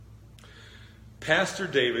Pastor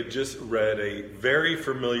David just read a very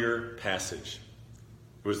familiar passage.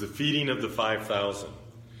 It was the feeding of the 5,000.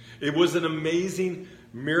 It was an amazing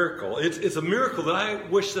miracle. It's a miracle that I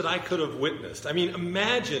wish that I could have witnessed. I mean,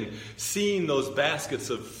 imagine seeing those baskets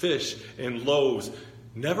of fish and loaves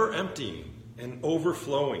never emptying and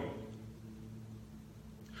overflowing.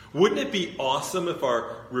 Wouldn't it be awesome if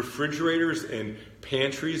our refrigerators and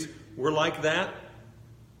pantries were like that?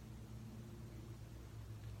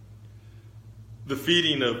 The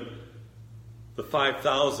feeding of the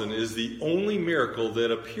 5,000 is the only miracle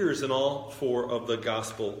that appears in all four of the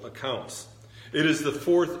gospel accounts. It is the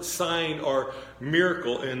fourth sign or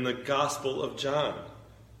miracle in the Gospel of John.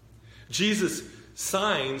 Jesus'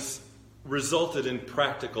 signs resulted in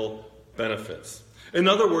practical benefits. In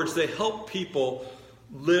other words, they help people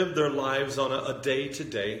live their lives on a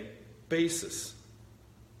day-to-day basis.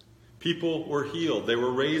 People were healed. They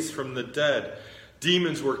were raised from the dead.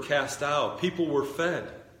 Demons were cast out. People were fed.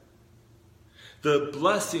 The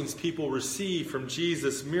blessings people received from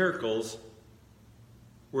Jesus' miracles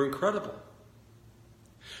were incredible.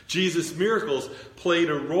 Jesus' miracles played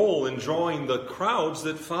a role in drawing the crowds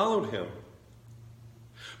that followed him.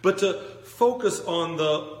 But to focus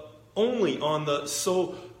only on the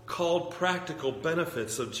so-called practical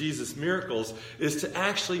benefits of Jesus' miracles is to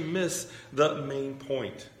actually miss the main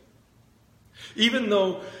point. Even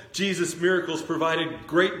though Jesus' miracles provided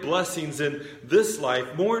great blessings in this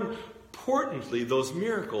life, more importantly, those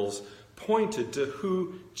miracles pointed to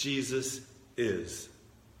who Jesus is.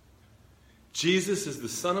 Jesus is the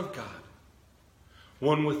Son of God,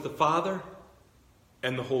 one with the Father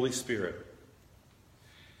and the Holy Spirit.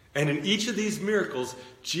 And in each of these miracles,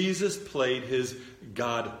 Jesus played his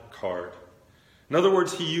God card. In other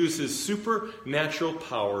words, he used his supernatural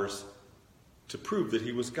powers to prove that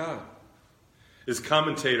he was God. His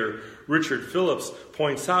commentator, Richard Phillips,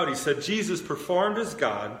 points out, he said, Jesus performed as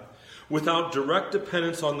God without direct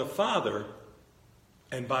dependence on the Father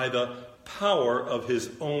and by the power of his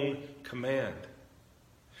own command.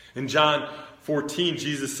 In John 14,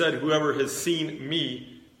 Jesus said, whoever has seen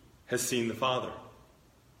me has seen the Father.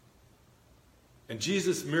 And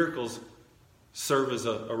Jesus' miracles serve as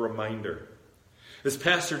a reminder. As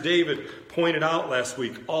Pastor David pointed out last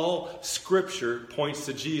week, all Scripture points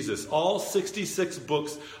to Jesus. All 66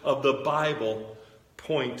 books of the Bible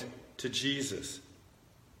point to Jesus.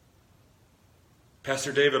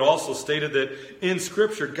 Pastor David also stated that in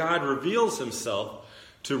Scripture, God reveals himself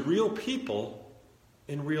to real people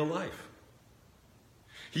in real life.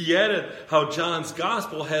 He added how John's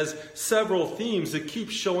Gospel has several themes that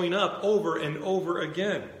keep showing up over and over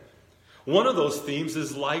again. One of those themes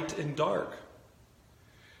is light and dark.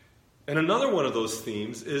 And another one of those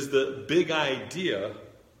themes is the big idea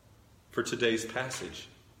for today's passage.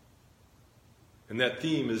 And that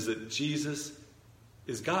theme is that Jesus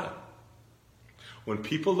is God. When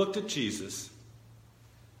people looked at Jesus,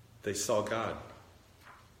 they saw God.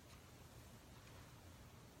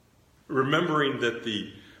 Remembering that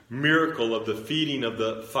the miracle of the feeding of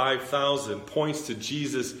the 5,000 points to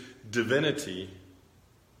Jesus' divinity,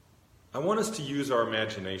 I want us to use our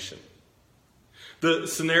imagination. The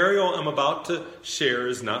scenario I'm about to share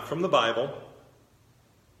is not from the Bible.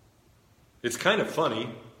 It's kind of funny.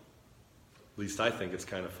 At least I think it's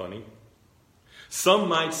kind of funny. Some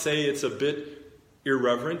might say it's a bit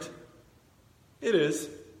irreverent. It is.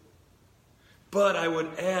 But I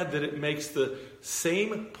would add that it makes the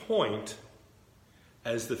same point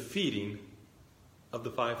as the feeding of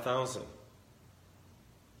the 5,000.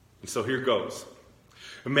 And so here goes.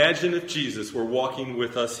 Imagine if Jesus were walking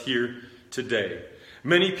with us here today.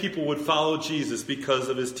 Many people would follow Jesus because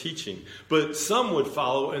of his teaching, but some would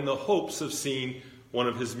follow in the hopes of seeing one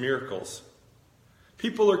of his miracles.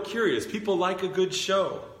 People are curious. People like a good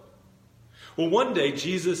show. Well, one day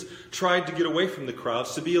Jesus tried to get away from the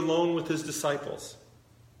crowds to be alone with his disciples.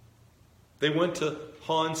 They went to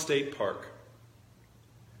Hawn State Park.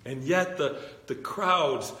 And yet the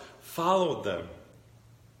crowds followed them.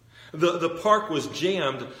 The park was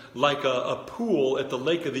jammed like a pool at the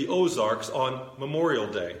Lake of the Ozarks on Memorial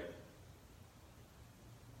Day.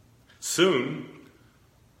 Soon,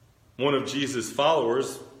 one of Jesus'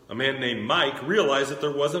 followers, a man named Mike, realized that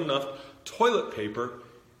there wasn't enough toilet paper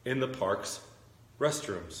in the park's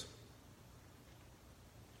restrooms.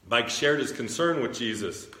 Mike shared his concern with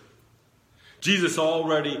Jesus. Jesus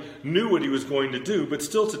already knew what he was going to do, but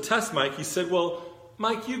still to test Mike, he said, well,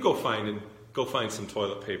 Mike, you go find some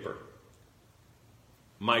toilet paper.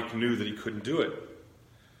 Mike knew that he couldn't do it.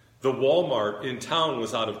 The Walmart in town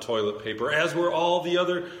was out of toilet paper, as were all the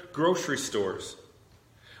other grocery stores.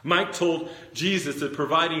 Mike told Jesus that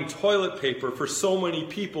providing toilet paper for so many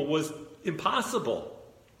people was impossible.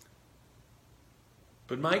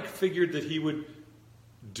 But Mike figured that he would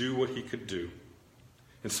do what he could do.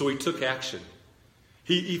 And so he took action.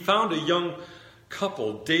 He found a young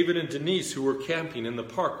couple, David and Denise, who were camping in the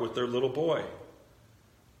park with their little boy.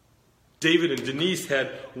 David and Denise had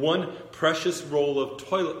one precious roll of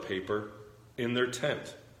toilet paper in their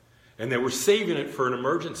tent, and they were saving it for an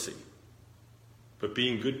emergency. But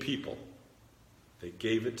being good people, they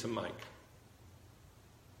gave it to Mike.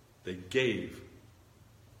 They gave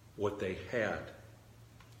what they had.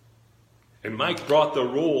 And Mike brought the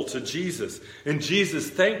roll to Jesus. And Jesus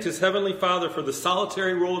thanked his heavenly Father for the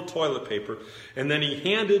solitary roll of toilet paper. And then he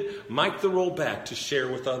handed Mike the roll back to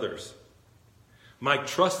share with others. Mike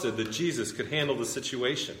trusted that Jesus could handle the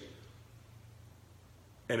situation.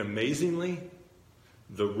 And amazingly,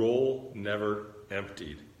 the roll never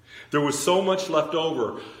emptied. There was so much left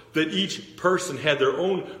over that each person had their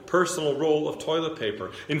own personal roll of toilet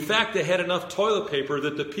paper. In fact, they had enough toilet paper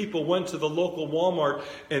that the people went to the local Walmart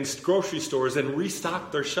and grocery stores and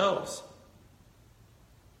restocked their shelves.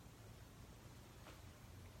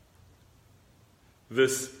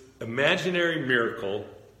 This imaginary miracle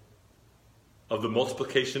of the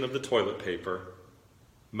multiplication of the toilet paper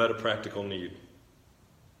met a practical need.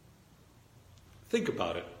 Think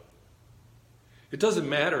about it. It doesn't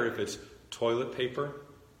matter if it's toilet paper,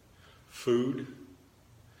 food,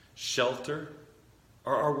 shelter,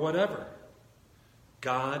 or whatever.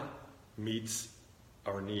 God meets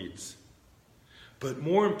our needs. But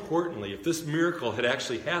more importantly, if this miracle had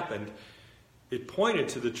actually happened, it pointed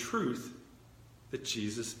to the truth that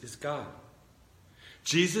Jesus is God.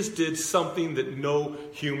 Jesus did something that no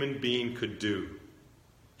human being could do.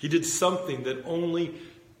 He did something that only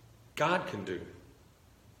God can do.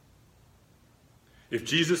 If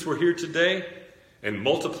Jesus were here today and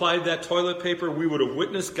multiplied that toilet paper, we would have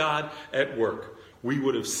witnessed God at work. We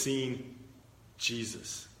would have seen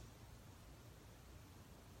Jesus.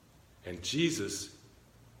 And Jesus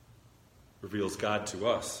reveals God to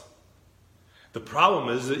us. The problem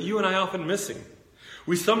is that you and I are often missing.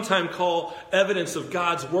 We sometimes call evidence of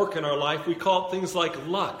God's work in our life, we call it things like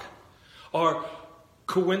luck or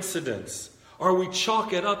coincidence, or we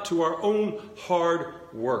chalk it up to our own hard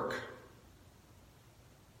work.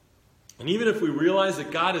 And even if we realize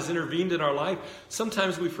that God has intervened in our life,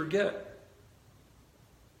 sometimes we forget.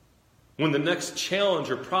 When the next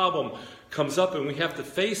challenge or problem comes up and we have to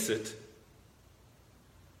face it,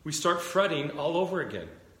 we start fretting all over again.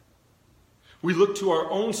 We look to our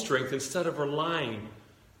own strength instead of relying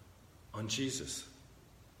on Jesus.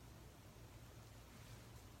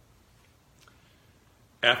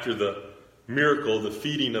 After the miracle, the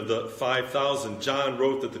feeding of the 5,000, John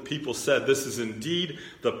wrote that the people said, "This is indeed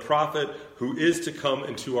the prophet who is to come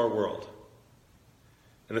into our world."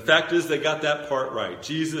 And the fact is, they got that part right.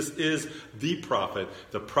 Jesus is the prophet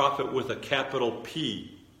with a capital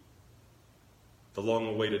P, the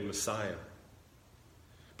long-awaited Messiah.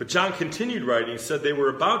 But John continued writing, said they were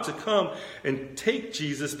about to come and take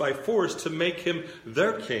Jesus by force to make him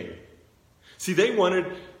their king. See, they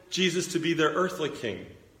wanted Jesus to be their earthly king.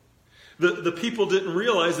 The people didn't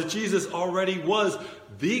realize that Jesus already was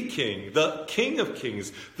the king of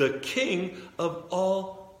kings, the king of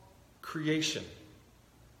all creation.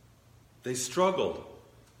 They struggled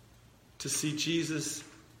to see Jesus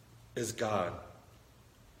as God.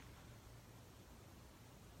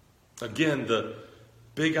 Again, the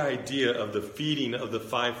big idea of the feeding of the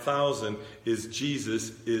 5,000 is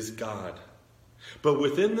Jesus is God. But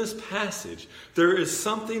within this passage, there is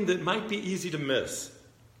something that might be easy to miss.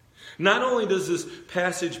 Not only does this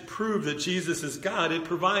passage prove that Jesus is God, it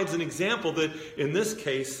provides an example that, in this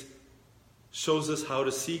case, shows us how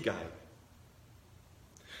to see God.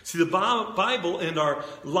 See, the Bible and our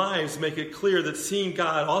lives make it clear that seeing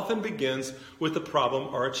God often begins with a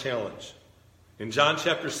problem or a challenge. In John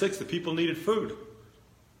chapter 6, the people needed food.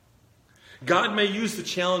 God may use the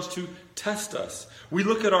challenge to test us. We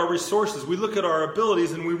look at our resources, we look at our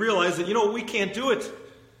abilities, and we realize that, we can't do it.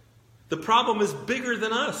 The problem is bigger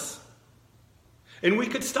than us. And we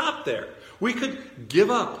could stop there. We could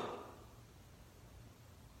give up.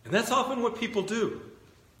 And that's often what people do.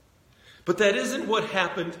 But that isn't what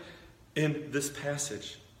happened in this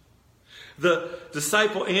passage. The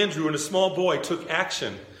disciple Andrew and a small boy took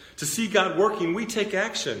action. To see God working, we take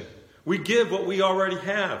action. We give what we already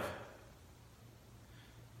have.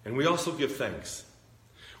 And we also give thanks.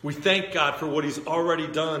 We thank God for what he's already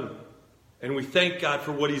done. And we thank God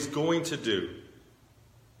for what he's going to do.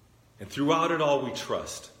 And throughout it all, we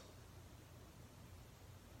trust.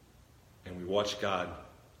 And we watch God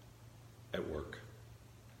at work.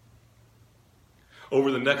 Over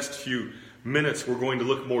the next few minutes, we're going to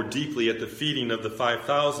look more deeply at the feeding of the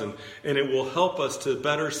 5,000, and it will help us to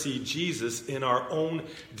better see Jesus in our own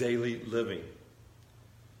daily living.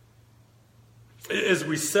 As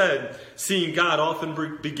we said, seeing God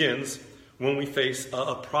often begins when we face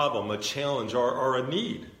a problem, a challenge, or a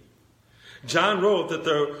need. John wrote that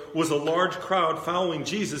there was a large crowd following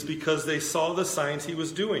Jesus because they saw the signs he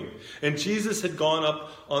was doing. And Jesus had gone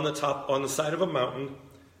up on the side of a mountain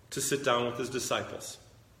to sit down with his disciples.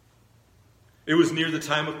 It was near the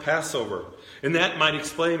time of Passover, and that might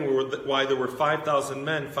explain why there were 5,000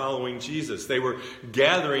 men following Jesus. They were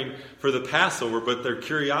gathering for the Passover, but their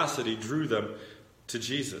curiosity drew them to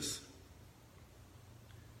Jesus.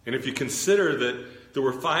 And if you consider that there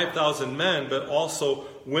were 5,000 men, but also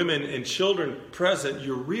women and children present,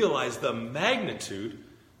 you realize the magnitude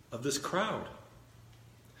of this crowd.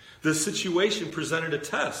 The situation presented a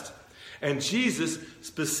test, and Jesus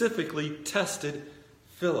specifically tested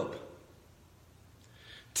Philip.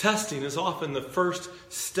 Testing is often the first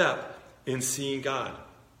step in seeing God.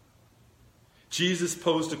 Jesus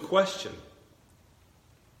posed a question.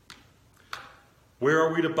 Where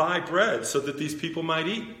are we to buy bread so that these people might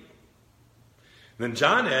eat? Then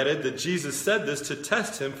John added that Jesus said this to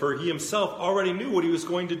test him, for he himself already knew what he was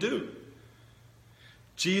going to do.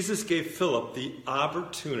 Jesus gave Philip the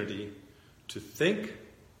opportunity to think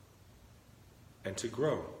and to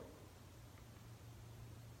grow.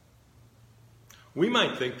 We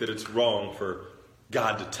might think that it's wrong for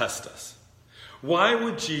God to test us. Why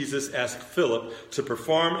would Jesus ask Philip to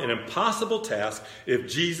perform an impossible task if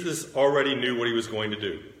Jesus already knew what he was going to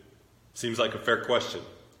do? Seems like a fair question.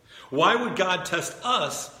 Why would God test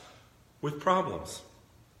us with problems?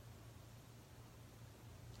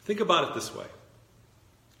 Think about it this way.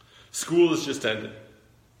 School has just ended.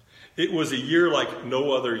 It was a year like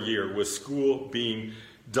no other year, with school being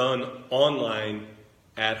done online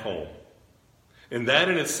at home. And that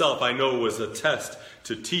in itself, I know, was a test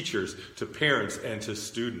to teachers, to parents, and to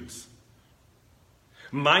students.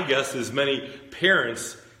 My guess is many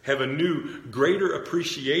parents have a new, greater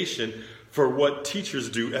appreciation for what teachers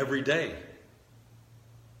do every day.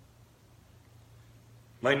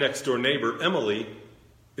 My next door neighbor, Emily,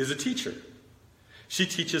 is a teacher. She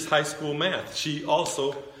teaches high school math. She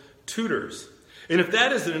also tutors. And if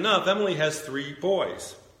that isn't enough, Emily has 3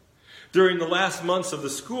 boys. During the last months of the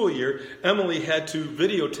school year, Emily had to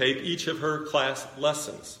videotape each of her class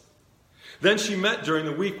lessons. Then she met during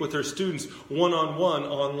the week with her students one-on-one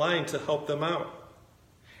online to help them out.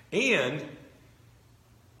 And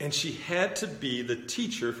she had to be the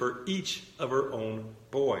teacher for each of her own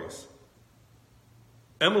boys.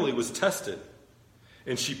 Emily was tested,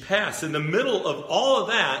 and she passed. In the middle of all of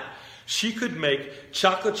that, she could make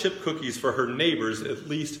chocolate chip cookies for her neighbors at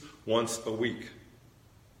least once a week.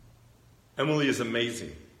 Emily is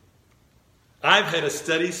amazing. I've had a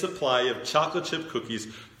steady supply of chocolate chip cookies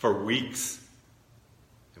for weeks.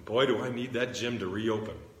 And boy, do I need that gym to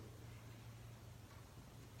reopen.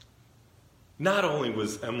 Not only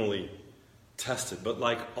was Emily tested, but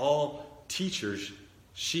like all teachers,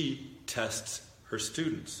 she tests her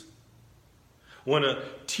students. When a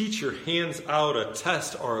teacher hands out a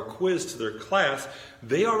test or a quiz to their class,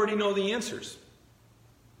 they already know the answers.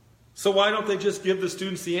 So why don't they just give the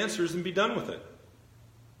students the answers and be done with it?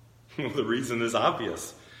 Well, the reason is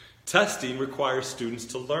obvious. Testing requires students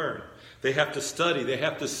to learn. They have to study. They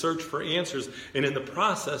have to search for answers. And in the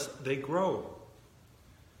process, they grow.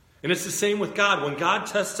 And it's the same with God. When God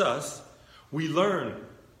tests us, we learn.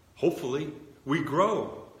 Hopefully, we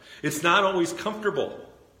grow. It's not always comfortable.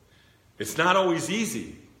 It's not always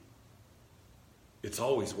easy. It's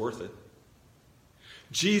always worth it.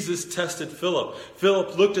 Jesus tested Philip.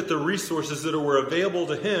 Philip looked at the resources that were available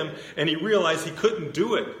to him, and he realized he couldn't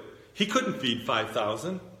do it. He couldn't feed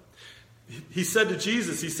 5,000. He said to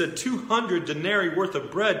Jesus, he said, 200 denarii worth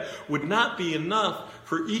of bread would not be enough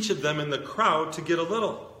for each of them in the crowd to get a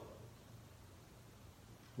little.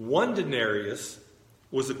 1 denarius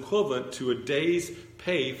was equivalent to a day's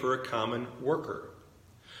pay for a common worker.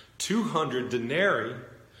 200 denarii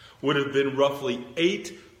would have been roughly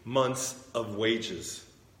 8 months of wages.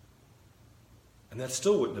 And that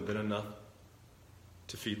still wouldn't have been enough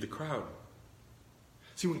to feed the crowd.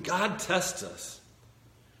 See, when God tests us,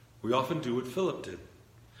 we often do what Philip did.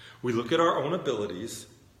 We look at our own abilities,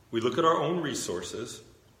 we look at our own resources,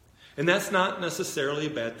 and that's not necessarily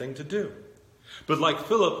a bad thing to do. But like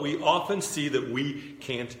Philip, we often see that we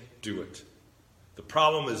can't do it. The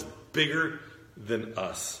problem is bigger than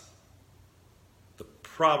us. The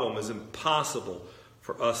problem is impossible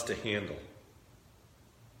for us to handle.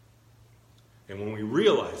 And when we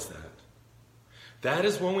realize that, that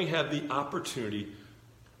is when we have the opportunity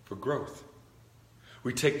for growth.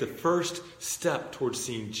 We take the first step towards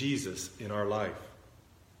seeing Jesus in our life.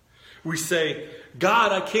 We say,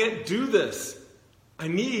 God, I can't do this. I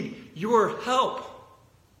need your help.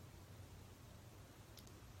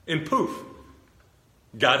 And poof,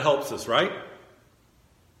 God helps us, right?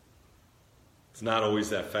 It's not always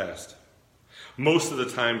that fast. Most of the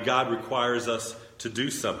time, God requires us to do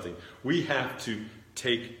something. We have to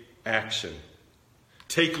take action.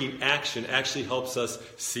 Taking action actually helps us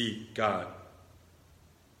see God.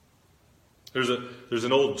 There's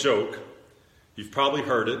an old joke. You've probably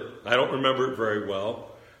heard it. I don't remember it very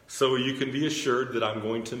well. So you can be assured that I'm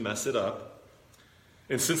going to mess it up.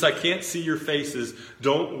 And since I can't see your faces,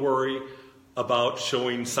 don't worry about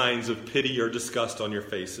showing signs of pity or disgust on your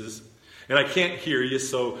faces. And I can't hear you,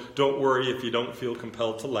 so don't worry if you don't feel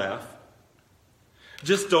compelled to laugh.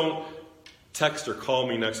 Just don't text or call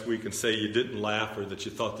me next week and say you didn't laugh or that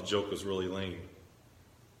you thought the joke was really lame.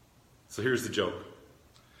 So here's the joke.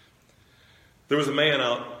 There was a man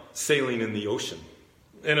out sailing in the ocean,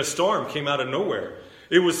 and a storm came out of nowhere.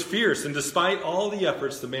 It was fierce, and despite all the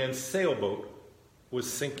efforts, the man's sailboat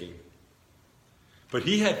was sinking. But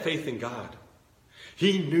he had faith in God.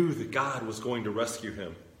 He knew that God was going to rescue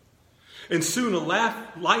him. And soon a life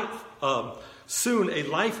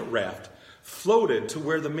raft floated to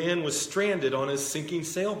where the man was stranded on his sinking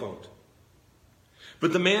sailboat.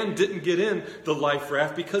 But the man didn't get in the life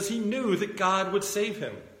raft because he knew that God would save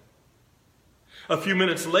him. A few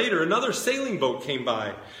minutes later, another sailing boat came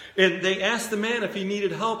by, and they asked the man if he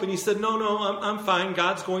needed help, and he said, No, I'm fine.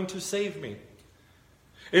 God's going to save me.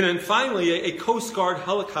 And then finally, a Coast Guard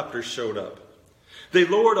helicopter showed up. They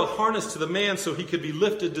lowered a harness to the man so he could be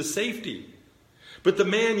lifted to safety. But the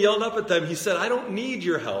man yelled up at them. He said, I don't need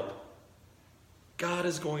your help. God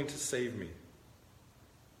is going to save me.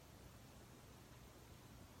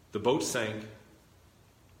 The boat sank,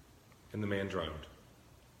 and the man drowned.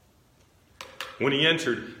 When he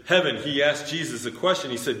entered heaven, he asked Jesus a question.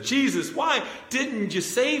 He said, Jesus, why didn't you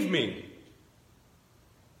save me?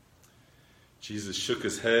 Jesus shook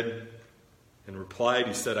his head and replied.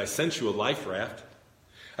 He said, I sent you a life raft.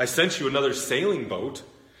 I sent you another sailing boat.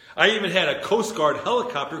 I even had a Coast Guard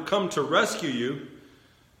helicopter come to rescue you.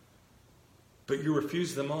 But you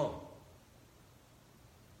refused them all.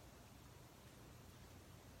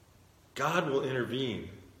 God will intervene.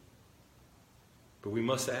 But we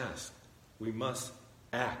must ask. We must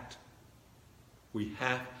act. We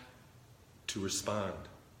have to respond.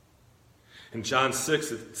 In John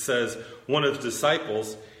 6, it says, one of the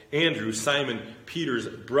disciples, Andrew, Simon Peter's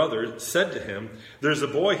brother, said to him, there's a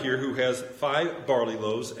boy here who has 5 barley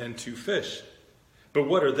loaves and 2 fish. But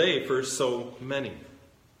what are they for so many?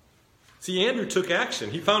 See, Andrew took action.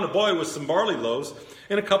 He found a boy with some barley loaves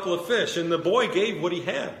and a couple of fish, and the boy gave what he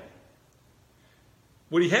had.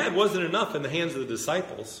 What he had wasn't enough in the hands of the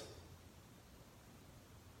disciples,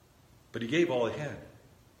 but he gave all he had.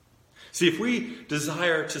 See, if we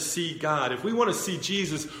desire to see God, if we want to see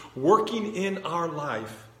Jesus working in our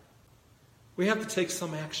life, we have to take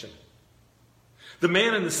some action. The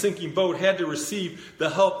man in the sinking boat had to receive the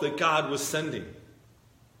help that God was sending.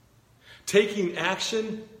 Taking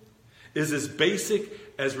action is as basic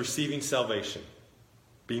as receiving salvation,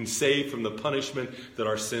 being saved from the punishment that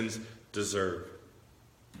our sins deserve.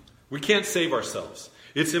 We can't save ourselves.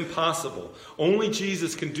 It's impossible. Only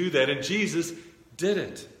Jesus can do that, and Jesus did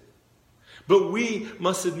it. But we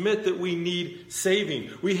must admit that we need saving.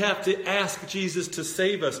 We have to ask Jesus to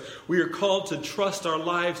save us. We are called to trust our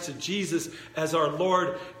lives to Jesus as our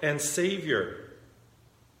Lord and Savior.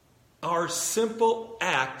 Our simple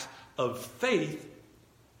act of faith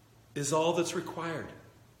is all that's required.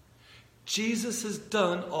 Jesus has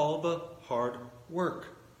done all the hard work.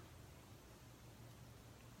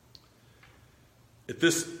 At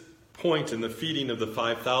this point in the feeding of the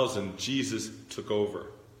 5,000, Jesus took over.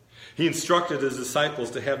 He instructed his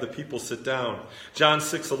disciples to have the people sit down. John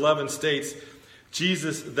 6:11 states,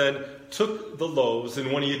 Jesus then took the loaves,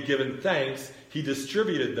 and when he had given thanks, he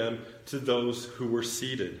distributed them to those who were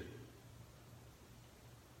seated.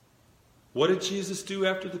 What did Jesus do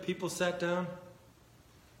after the people sat down?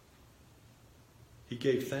 He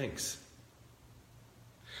gave thanks.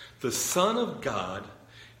 The Son of God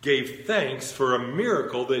gave thanks for a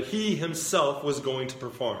miracle that he himself was going to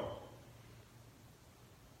perform.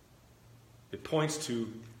 It points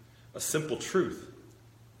to a simple truth.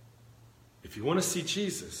 If you want to see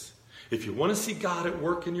Jesus, if you want to see God at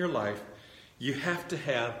work in your life, you have to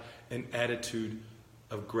have an attitude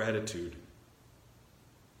of gratitude.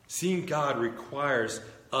 Seeing God requires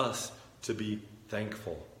us to be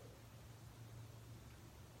thankful.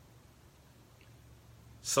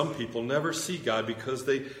 Some people never see God because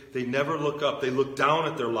they never look up. They look down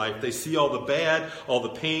at their life. They see all the bad, all the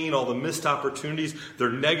pain, all the missed opportunities.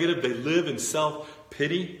 They're negative. They live in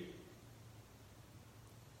self-pity.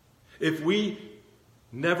 If we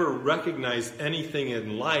never recognize anything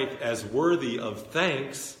in life as worthy of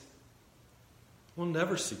thanks, we'll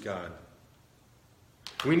never see God.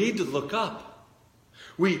 We need to look up.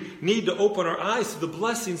 We need to open our eyes to the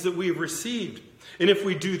blessings that we have received. And if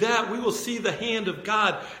we do that, we will see the hand of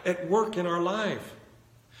God at work in our life.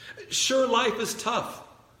 Sure, life is tough.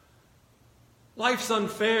 Life's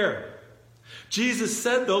unfair. Jesus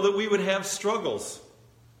said, though, that we would have struggles.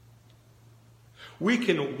 We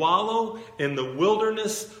can wallow in the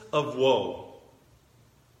wilderness of woe.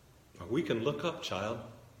 Or we can look up, child.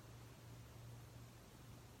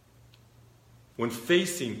 When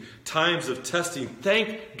facing times of testing,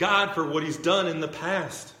 thank God for what He's done in the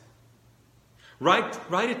past. Write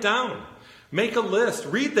it down. Make a list.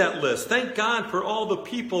 Read that list. Thank God for all the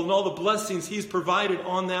people and all the blessings He's provided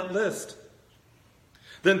on that list.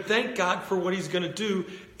 Then thank God for what He's going to do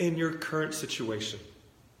in your current situation.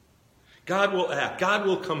 God will act. God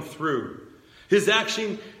will come through. His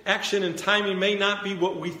action and timing may not be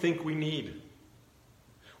what we think we need.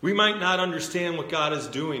 We might not understand what God is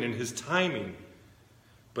doing in His timing,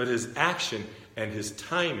 but His action and His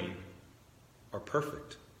timing are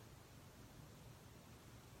perfect.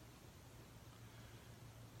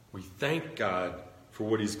 We thank God for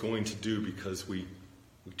what He's going to do because we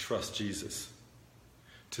trust Jesus.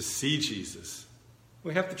 To see Jesus,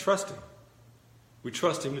 we have to trust Him. We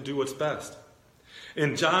trust Him to do what's best.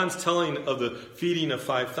 In John's telling of the feeding of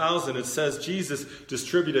 5,000, it says Jesus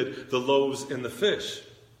distributed the loaves and the fish.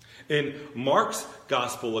 In Mark's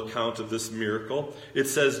gospel account of this miracle, it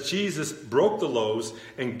says Jesus broke the loaves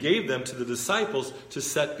and gave them to the disciples to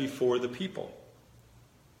set before the people.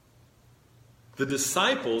 The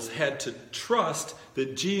disciples had to trust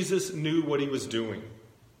that Jesus knew what He was doing.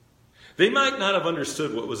 They might not have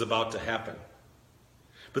understood what was about to happen,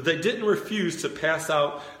 but they didn't refuse to pass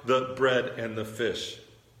out the bread and the fish.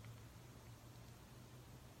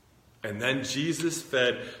 And then Jesus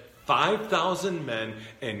fed 5,000 men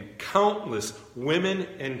and countless women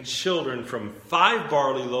and children from 5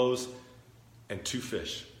 barley loaves and 2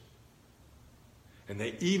 fish. And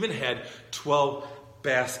they even had 12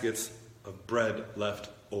 baskets of bread left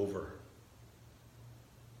over.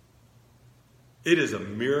 It is a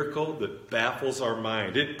miracle that baffles our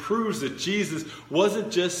mind. It proves that Jesus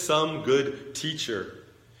wasn't just some good teacher.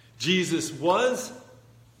 Jesus was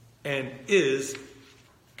and is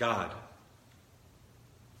God.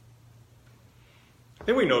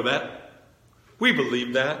 And we know that. We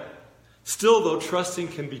believe that. Still, though, trusting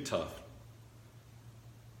can be tough.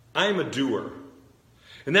 I am a doer.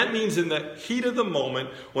 And that means in the heat of the moment,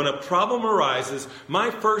 when a problem arises, my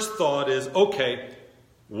first thought is, okay,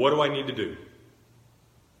 what do I need to do?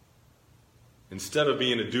 Instead of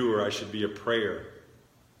being a doer, I should be a prayer.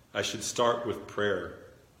 I should start with prayer.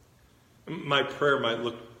 My prayer might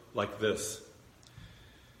look like this.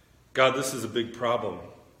 God, this is a big problem.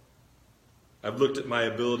 I've looked at my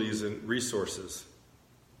abilities and resources.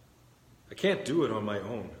 I can't do it on my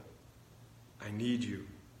own. I need you.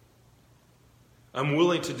 I'm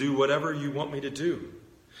willing to do whatever you want me to do.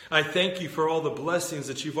 I thank you for all the blessings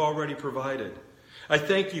that you've already provided. I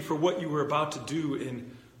thank you for what you were about to do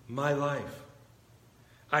in my life.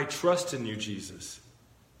 I trust in you, Jesus.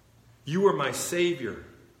 You are my Savior,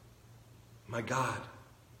 my God.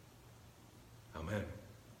 Amen.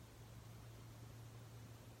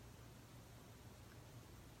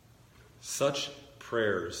 Such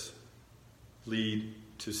prayers lead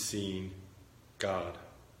to seeing God.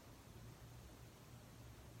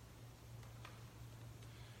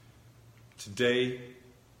 Today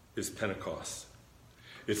is Pentecost.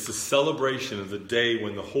 It's the celebration of the day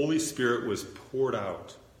when the Holy Spirit was poured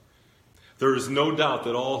out. There is no doubt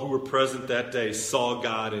that all who were present that day saw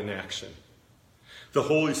God in action. The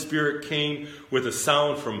Holy Spirit came with a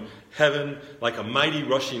sound from heaven like a mighty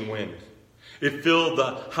rushing wind. It filled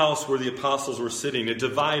the house where the apostles were sitting. It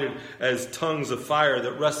divided as tongues of fire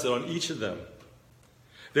that rested on each of them.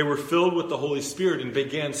 They were filled with the Holy Spirit and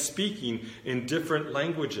began speaking in different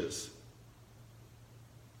languages.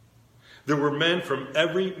 There were men from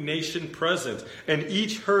every nation present, and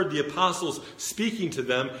each heard the apostles speaking to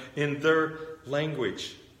them in their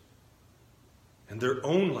language, in their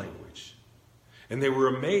own language. And they were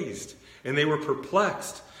amazed, and they were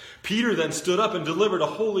perplexed. Peter then stood up and delivered a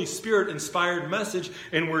Holy Spirit-inspired message,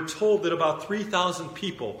 and we're told that about 3,000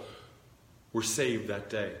 people were saved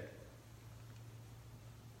that day.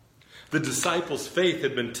 The disciples' faith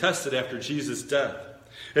had been tested after Jesus' death.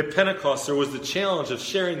 At Pentecost, there was the challenge of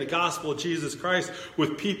sharing the gospel of Jesus Christ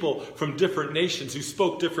with people from different nations who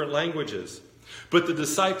spoke different languages. But the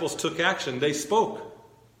disciples took action. They spoke.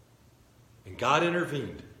 And God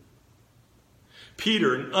intervened.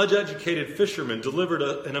 Peter, an uneducated fisherman, delivered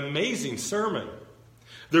an amazing sermon.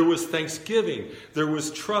 There was thanksgiving. There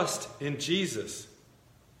was trust in Jesus.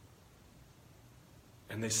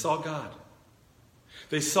 And they saw God.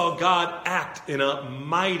 They saw God act in a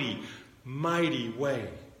mighty, mighty way.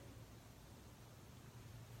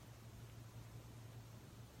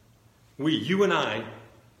 You and I,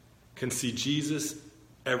 can see Jesus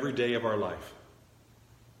every day of our life.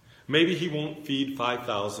 Maybe he won't feed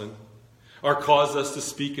 5,000 or cause us to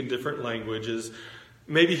speak in different languages.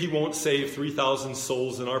 Maybe he won't save 3,000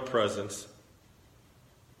 souls in our presence.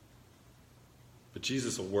 But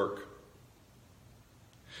Jesus will work.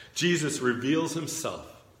 Jesus reveals himself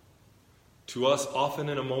to us often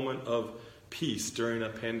in a moment of peace during a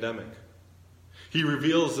pandemic. He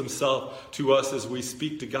reveals himself to us as we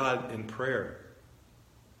speak to God in prayer.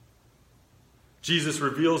 Jesus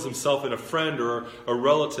reveals himself in a friend or a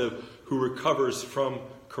relative who recovers from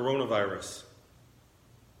coronavirus.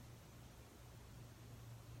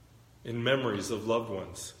 In memories of loved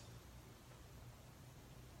ones.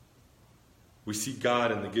 We see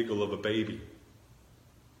God in the giggle of a baby.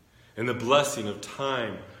 In the blessing of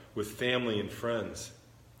time with family and friends.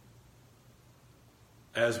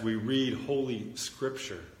 As we read Holy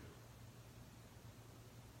Scripture.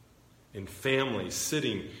 In families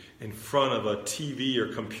sitting in front of a TV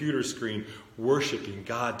or computer screen worshiping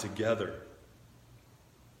God together.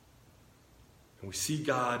 And we see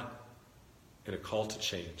God in a call to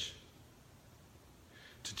change.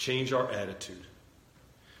 To change our attitude.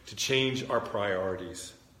 To change our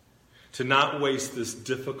priorities. To not waste this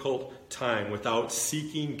difficult time without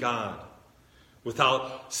seeking God.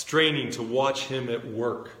 Without straining to watch him at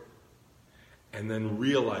work. And then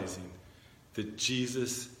realizing that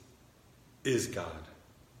Jesus is God.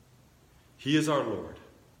 He is our Lord.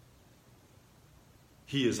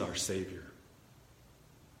 He is our Savior.